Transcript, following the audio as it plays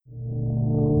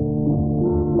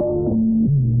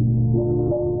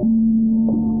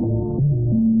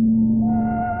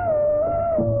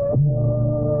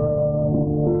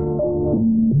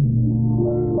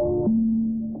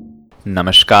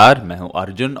नमस्कार, मैं हूं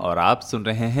अर्जुन और आप सुन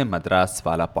रहे हैं मद्रास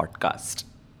वाला पॉडकास्ट।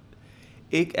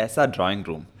 एक ऐसा ड्राइंग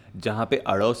रूम जहां पे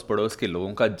अड़ोस पड़ोस के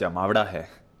लोगों का जमावड़ा है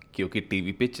क्योंकि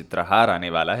टीवी पे चित्रहार आने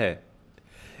वाला है।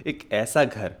 एक ऐसा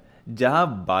घर जहां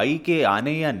बाई के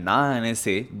आने या ना आने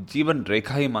से जीवन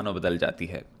रेखा ही मानो बदल जाती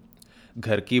है।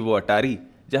 घर की वो अटारी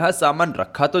जहां सामान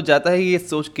रखा तो जाता है ये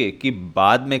सोच के कि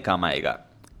बाद में काम आएगा,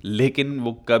 लेकिन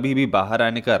वो कभी भी बाहर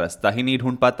आने का रास्ता ही नहीं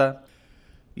ढूंढ पाता।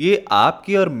 ये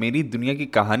आपकी और मेरी दुनिया की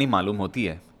कहानी मालूम होती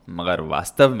है, मगर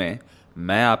वास्तव में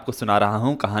मैं आपको सुना रहा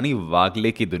हूं कहानी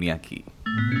वागले की दुनिया की।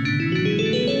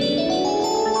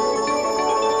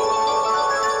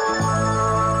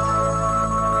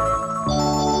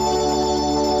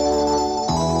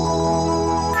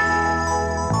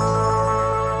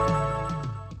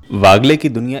 वागले की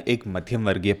दुनिया एक मध्यम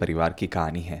वर्गीय परिवार की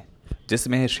कहानी है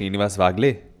जिसमें है श्रीनिवास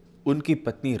वागले, उनकी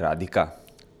पत्नी राधिका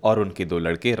और उनके दो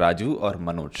लड़के राजू और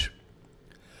मनोज।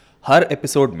 हर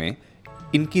एपिसोड में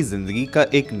इनकी जिंदगी का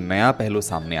एक नया पहलू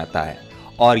सामने आता है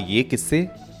और ये किस्से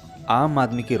आम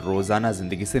आदमी की रोजाना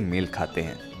जिंदगी से मेल खाते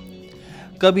हैं।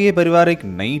 कभी ये परिवार एक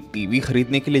नई टीवी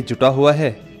खरीदने के लिए जुटा हुआ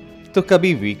है, तो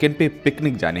कभी वीकेंड पे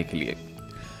पिकनिक जाने के लिए,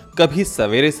 कभी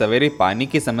सवेरे सवेरे पानी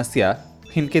की समस्या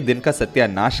इनके दिन का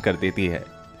सत्यानाश कर देती है,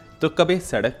 तो कभी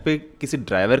सड़क पे किसी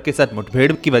ड्राइवर के साथ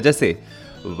मुठभेड़ की वजह से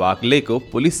वागले को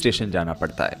पुलिस स्टेशन जाना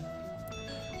पड़ता है।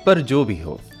 पर जो भी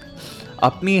हो,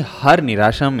 अपनी हर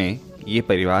निराशा में ये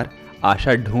परिवार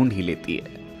आशा ढूंढ ही लेती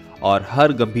है और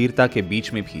हर गंभीरता के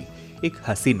बीच में भी एक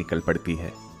हंसी निकल पड़ती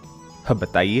है। अब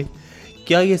बताइए,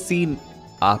 क्या ये सीन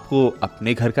आपको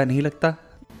अपने घर का नहीं लगता?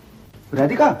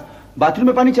 राधिका, बाथरूम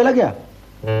में पानी चला गया,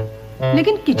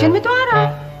 लेकिन किचन में तो आ रहा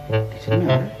है। किचन में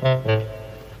आ रहा है।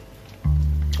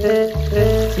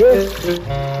 ये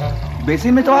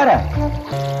बेसिन में तो आ रहा है।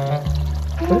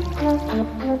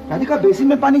 राधिका, बेसिन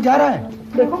में पानी जा रहा है।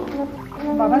 देखो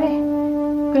बाबा रे,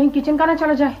 कहीं किचन का ना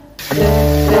चला जाए।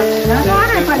 यहाँ तो आ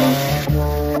रहा है पानी।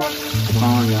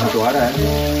 हाँ, यहाँ तो आ रहा है।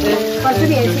 परसों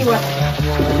भी ऐसे ही हुआ,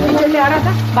 किचन में आ रहा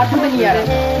था, बाथरूम में नहीं आ रहा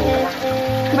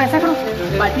है। तुम ऐसा करो,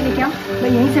 बाल्टी लेके आओ, मैं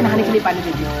यहीं से नहाने के लिए पानी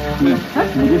देती हूँ।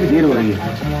 मुझे भी देर हो रही है।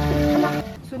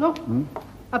 सुनो,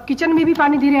 अब किचन में भी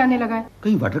पानी धीरे आने लगा है।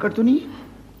 कहीं वाटर कट तो नहीं?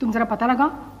 तुम जरा पता लगाओ,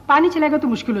 पानी चलेगा तो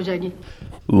मुश्किल हो जाएगी।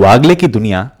 वागले की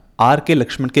दुनिया R.K.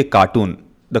 लक्ष्मण के कार्टून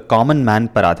द कॉमन मैन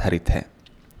पर आधारित है।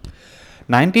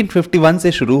 1951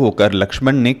 से शुरू होकर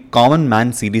लक्ष्मण ने कॉमन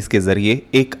मैन सीरीज के जरिए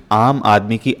एक आम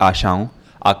आदमी की आशाओं,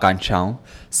 आकांक्षाओं,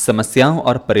 समस्याओं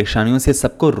और परेशानियों से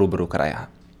सबको रूबरू कराया।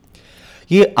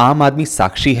 ये आम आदमी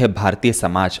साक्षी है भारतीय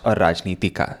समाज और राजनीति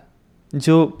का,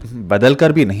 जो बदल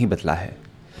कर भी नहीं बदला है।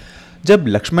 जब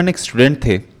लक्ष्मण एक स्टूडेंट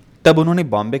थे, तब उन्होंने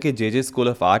बॉम्बे के जे स्कूल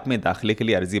ऑफ आर्ट में दाखिले के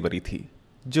लिए अर्जी भरी थी,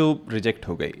 जो रिजेक्ट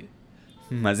हो गई।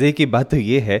 मजे की बात तो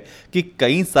यह है कि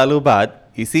कई सालों बाद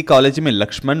इसी कॉलेज में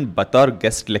लक्ष्मण बतौर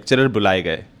गेस्ट लेक्चरर बुलाए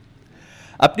गए।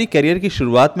 अपनी करियर की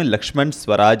शुरुआत में लक्ष्मण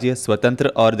स्वराज्य, स्वतंत्र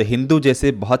और द हिंदू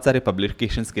जैसे बहुत सारे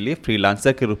पब्लिकेशंस के लिए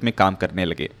फ्रीलांसर के रूप में काम करने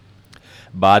लगे।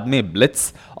 बाद में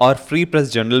ब्लिट्स और फ्री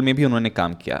प्रेस जर्नल में भी उन्होंने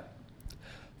काम किया।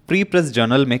 फ्री प्रेस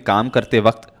जर्नल में काम करते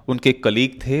वक्त उनके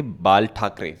कलीग थे बाल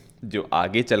ठाकरे, जो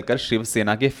आगे चलकर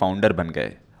शिवसेना के फाउंडर बन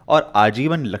गए और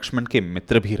आजीवन लक्ष्मण के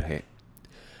मित्र भी रहे।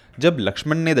 जब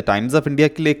लक्ष्मण ने द टाइम्स ऑफ इंडिया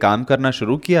के लिए काम करना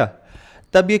शुरू किया,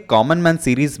 तब ये कॉमन मैन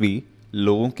सीरीज भी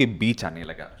लोगों के बीच आने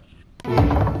लगा।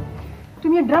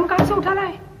 तुम ये ड्रम कहां से उठा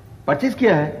लाए? परचेज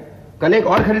किया है, कल एक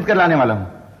और खरीद कर लाने वाला हूँ।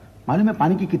 मालूम है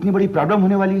पानी की कितनी बड़ी प्रॉब्लम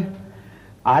होने वाली है?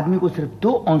 आदमी को सिर्फ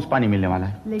 2 औंस पानी मिलने वाला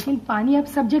है। लेकिन पानी अब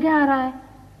सब जगह आ रहा है।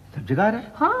 सब जगह आ रहा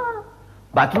है? हाँ,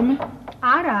 बाथरूम में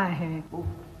आ रहा है,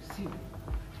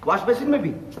 वॉश बेसिन में भी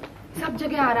सब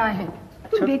जगह आ रहा है।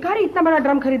 तुम बेकार ही इतना बड़ा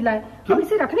ड्रम खरीद लाए। अब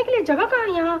इसे रखने के लिए जगह कहाँ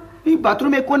है? यहाँ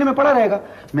बाथरूम में एक कोने में पड़ा रहेगा।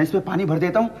 मैं इस पे पानी भर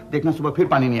देता हूँ, देखना सुबह फिर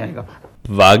पानी नहीं आएगा।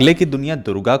 वागले की दुनिया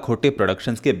दुर्गा खोटे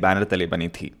प्रोडक्शंस के बैनर तले बनी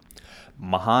थी।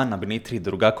 महान अभिनेत्री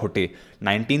दुर्गा खोटे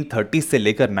 1930 से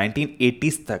लेकर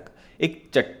 1980s तक एक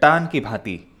चट्टान की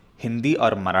भांति हिंदी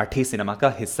और मराठी सिनेमा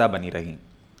का हिस्सा बनी रही।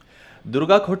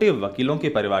 दुर्गा खोटे वकीलों के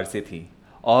परिवार से थी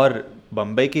और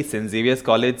बम्बई की सेंट जेवियर्स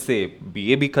कॉलेज से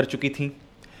बीए भी कर चुकी थी।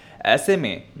 ऐसे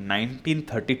में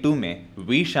 1932 में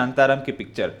वी शांताराम की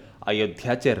पिक्चर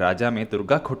अयोध्याचे राजा में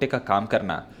दुर्गा खोटे का काम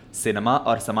करना सिनेमा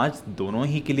और समाज दोनों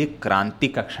ही के लिए क्रांति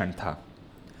का क्षण था।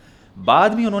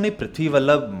 बाद में उन्होंने पृथ्वी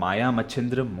वल्लभ, माया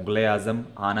मच्छिंद्र, मुगले आजम,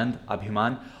 आनंद,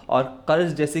 अभिमान और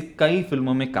कर्ज जैसी कई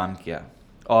फिल्मों में काम किया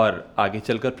और आगे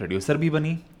चलकर प्रोड्यूसर भी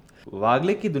बनी।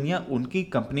 वागले की दुनिया उनकी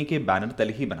कंपनी के बैनर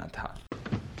तले ही बना था।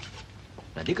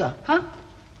 राधिका, हाँ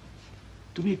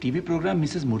तुम ये टीवी प्रोग्राम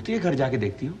मिसेस मूर्ति के घर जाके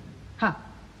देखती हो? हाँ,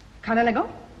 खाना लगाओ।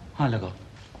 हाँ लगाओ।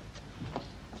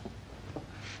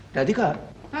 राधिका,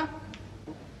 हाँ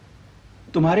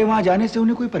तुम्हारे वहां जाने से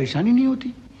उन्हें कोई परेशानी नहीं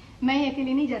होती? मैं ही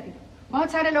अकेली नहीं जाती,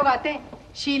 बहुत सारे लोग आते हैं।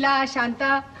 शीला,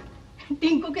 शांता,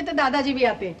 टिंकू के तो दादाजी भी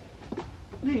आते हैं।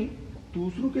 नहीं,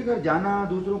 दूसरों के घर जाना,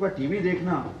 दूसरों का टीवी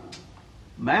देखना,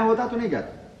 मैं होता तो नहीं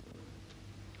जाता।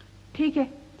 ठीक है,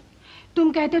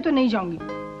 तुम कहते तो नहीं जाऊंगी,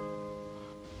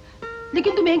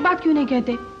 लेकिन तुम एक बात क्यों नहीं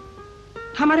कहते?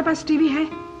 हमारे पास टीवी है।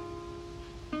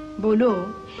 बोलो,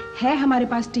 है हमारे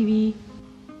पास टीवी?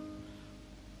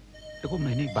 देखो,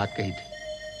 मैंने एक बात कही थी,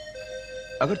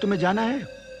 अगर तुम्हें जाना है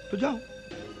तो जाओ।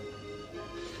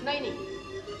 नहीं,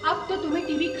 अब तो तुम्हें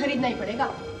टीवी खरीदना ही पड़ेगा।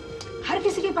 हर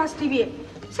किसी के पास टीवी है,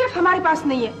 सिर्फ हमारे पास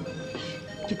नहीं है।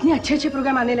 कितने अच्छे अच्छे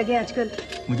प्रोग्राम आने लगे हैं आजकल।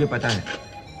 मुझे पता है,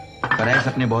 पराए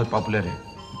सपने बहुत पॉपुलर है।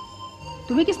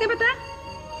 तुम्हें किसने बताया?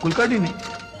 कुलकर्णी ने।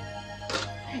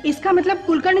 इसका मतलब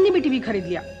कुलकर्णी ने भी टीवी खरीद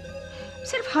लिया।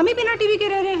 सिर्फ हम ही बिना टीवी के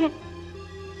रह रहे हैं।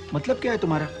 मतलब क्या है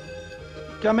तुम्हारा?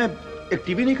 क्या मैं एक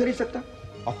टीवी नहीं खरीद सकता?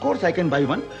 Of course I can by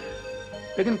one,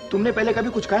 लेकिन तुमने पहले कभी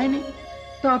कुछ कहा ही नहीं।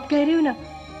 तो आप कह रही हो ना?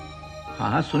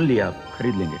 हाँ, सुन लिया, आप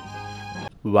खरीद लेंगे।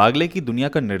 वागले की दुनिया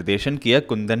का निर्देशन किया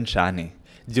कुंदन शाह ने,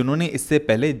 जिन्होंने इससे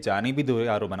पहले जानी भी 2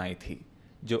 यारों बनाई थी,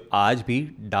 जो आज भी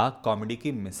डार्क कॉमेडी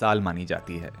की मिसाल मानी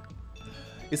जाती है।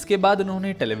 इसके बाद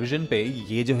उन्होंने टेलीविज़न पे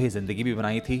ये जो है ज़िंदगी भी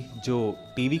बनाई थी, जो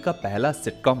टीवी का पहला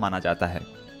सिटकॉम माना जाता है।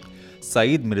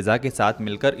 सईद मिर्ज़ा के साथ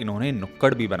मिलकर इन्होंने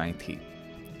नुक्कड़ भी बनाई थी।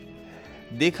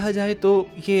 देखा जाए तो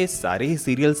ये सारे ही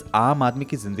सीरियल्स आम आदमी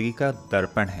की ज़िंदगी का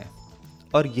दर्पण है,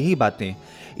 और यही बातें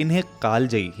इन्हें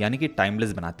कालजयी यानी कि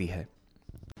टाइमलेस बनाती है।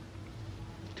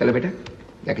 चलो बेटा,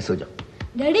 जाके सो जाओ।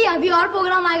 डैडी, अभी और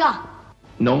प्रोग्राम आएगा।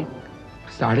 9,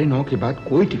 9:30 के बाद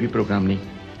कोई टीवी प्रोग्राम नहीं,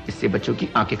 इससे बच्चों की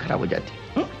आंखें खराब हो जाती।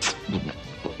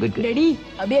 डैडी,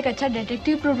 अभी एक अच्छा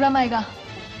डिटेक्टिव प्रोग्राम आएगा,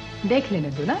 देख लेने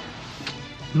दो ना।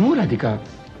 No Radhika,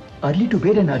 early to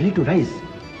bed and early to rise.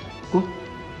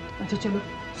 अच्छा चलो,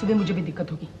 सुबह मुझे भी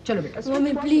दिक्कत होगी। चलो बेटा,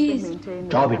 मम्मी प्लीज।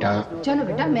 जाओ बेटा। चलो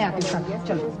बेटा, मैं आती हूँ साथ।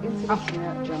 चलो आओ।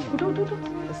 उठो।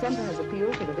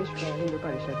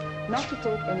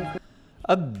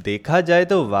 अब देखा जाए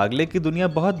तो वागले की दुनिया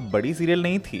बहुत बड़ी सीरियल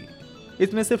नहीं थी।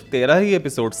 इसमें सिर्फ 13 ही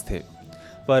एपिसोड्स थे,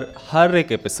 पर हर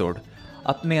एक एपिसोड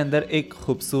अपने अंदर एक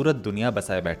खूबसूरत दुनिया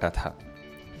बसाए बैठा था।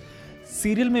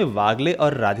 सीरियल में वागले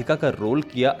और राधिका का रोल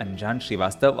किया अंजान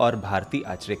श्रीवास्तव और भारती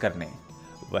आचरेकर ने।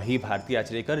 वही भारती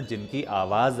आचरेकर जिनकी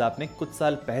आवाज़ आपने कुछ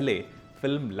साल पहले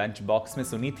फिल्म लंच बॉक्स में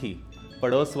सुनी थी,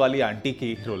 पड़ोस वाली आंटी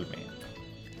के रोल में।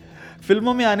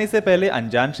 फिल्मों में आने से पहले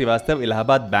अंजान श्रीवास्तव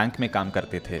इलाहाबाद बैंक में काम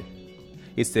करते थे।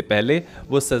 इससे पहले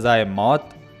वो सजाए मौत,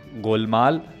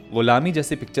 गोलमाल, गुलामी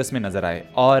जैसी पिक्चर्स में नजर आए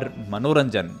और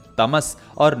मनोरंजन, तमस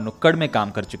और नुक्कड़ में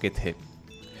काम कर चुके थे।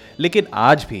 लेकिन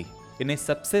आज भी इन्हें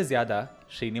सबसे ज्यादा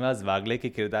श्रीनिवास वागले के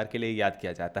किरदार के लिए याद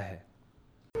किया जाता है।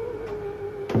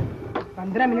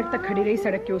 15 मिनट तक खड़ी रही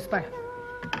सड़क के उस पर।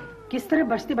 किस तरह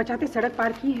बचते बचाते सड़क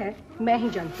पार की है, मैं ही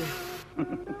जानती हूँ।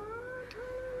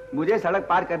 मुझे सड़क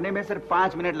पार करने में सिर्फ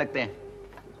 5 मिनट लगते हैं।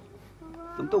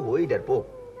 तुम तो हो ही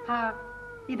डरपोक। हाँ,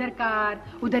 इधर कार,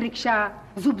 उधर रिक्शा,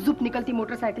 जुप जुप निकलती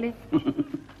मोटरसाइकिलें।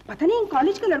 पता नहीं इन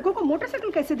कॉलेज के लड़कों को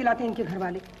मोटरसाइकिल कैसे दिलाते हैं इनके घर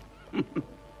वाले।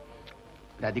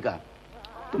 राधिका,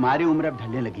 तुम्हारी उम्र अब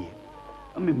ढलने लगी है,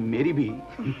 मेरी भी।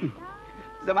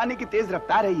 जमाने की तेज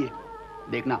रफ्तार है ये।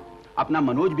 देखना, अपना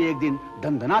मनोज भी एक दिन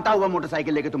धनधनाता हुआ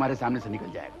मोटरसाइकिल लेके तुम्हारे सामने से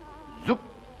निकल जाएगा। जुप,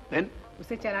 देन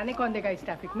उसे चलाने कौन देगा इस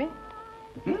ट्रैफिक में?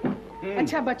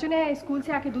 अच्छा, बच्चों ने स्कूल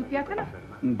से आके दूध पिया था ना?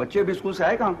 बच्चे भी स्कूल से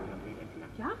आए कहाँ?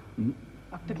 क्या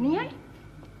अब तक नहीं आए?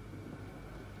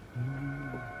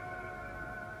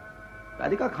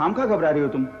 राधिका, खामखा घबरा रही हो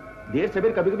तुम। देर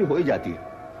सवेर कभी कभी हो ही जाती है।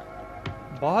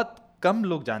 बहुत कम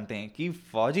लोग जानते हैं कि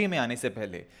फौजी में आने से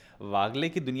पहले वागले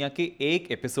की दुनिया के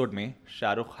एक एपिसोड में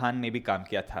शाहरुख खान ने भी काम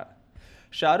किया था।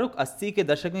 शाहरुख 80 के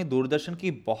दशक में दूरदर्शन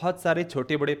की बहुत सारे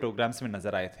छोटे बड़े प्रोग्राम्स में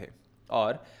नजर आए थे,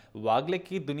 और वागले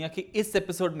की दुनिया के इस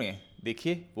एपिसोड में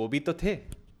देखिए वो भी तो थे।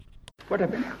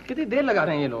 कितनी देर लगा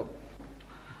रहे हैं ये लोग?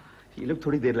 ये लोग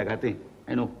थोड़ी देर लगाते हैं,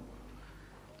 आई नो,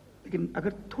 लेकिन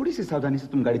अगर थोड़ी सी सावधानी से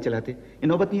तुम गाड़ी चलाते ये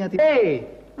नौबत नहीं आती।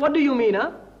 What do you mean?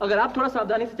 अगर आप थोड़ा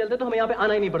सावधानी से चलते तो हमें यहाँ पे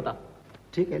आना ही नहीं पड़ता।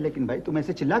 ठीक है, लेकिन भाई तुम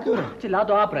ऐसे चिल्ला क्यों रहे? चिल्ला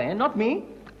तो आप रहे हैं, नॉट मी।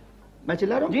 मैं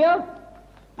चिल्ला रहा हूँ? जी हाँ।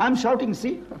 I am shouting, see.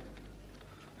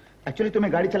 Actually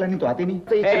तुम्हें गाड़ी चलानी तो आती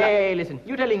नहीं। लिसन,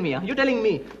 यू टेलिंग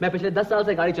मी मैं पिछले 10 साल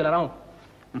से गाड़ी चला रहा हूँ।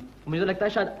 मुझे तो लगता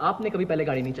है शायद आपने कभी पहले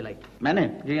गाड़ी नहीं चलाई। मैंने?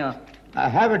 जी हाँ। I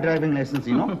have a driving license,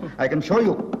 you know. I can show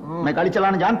you. मैं गाड़ी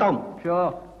चलाना जानता हूँ।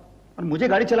 Sure. और मुझे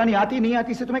गाड़ी चलानी आती नहीं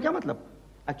आती इससे तुम्हें क्या मतलब?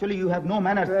 Actually, you have no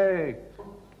manners.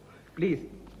 Please,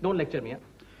 don't lecture me.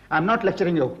 I'm not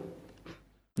lecturing you.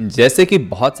 जैसे कि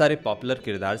बहुत सारे पॉपुलर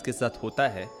किरदार के साथ होता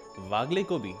है, वागले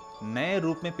को भी नए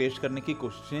रूप में पेश करने की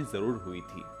कोशिशें जरूर हुई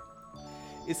थी।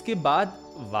 इसके बाद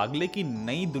वागले की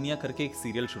नई दुनिया करके एक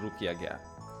सीरियल शुरू किया गया।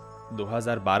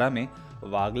 2012 में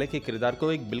वागले के किरदार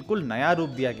को एक बिल्कुल नया रूप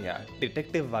दिया गया,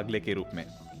 डिटेक्टिव वागले के रूप में।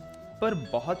 पर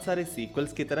बहुत सारे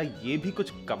सीक्वल्स की तरह ये भी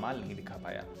कुछ कमाल नहीं दिखा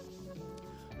पाया।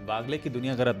 वागले की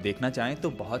दुनिया अगर आप देखना चाहें तो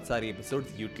बहुत सारे एपिसोड्स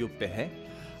YouTube पे है,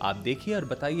 आप देखिए और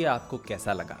बताइए आपको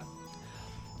कैसा लगा।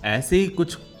 ऐसे ही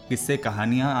कुछ किस्से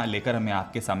कहानियां लेकर मैं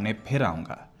आपके सामने फिर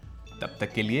आऊंगा। तब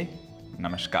तक के लिए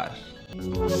नमस्कार।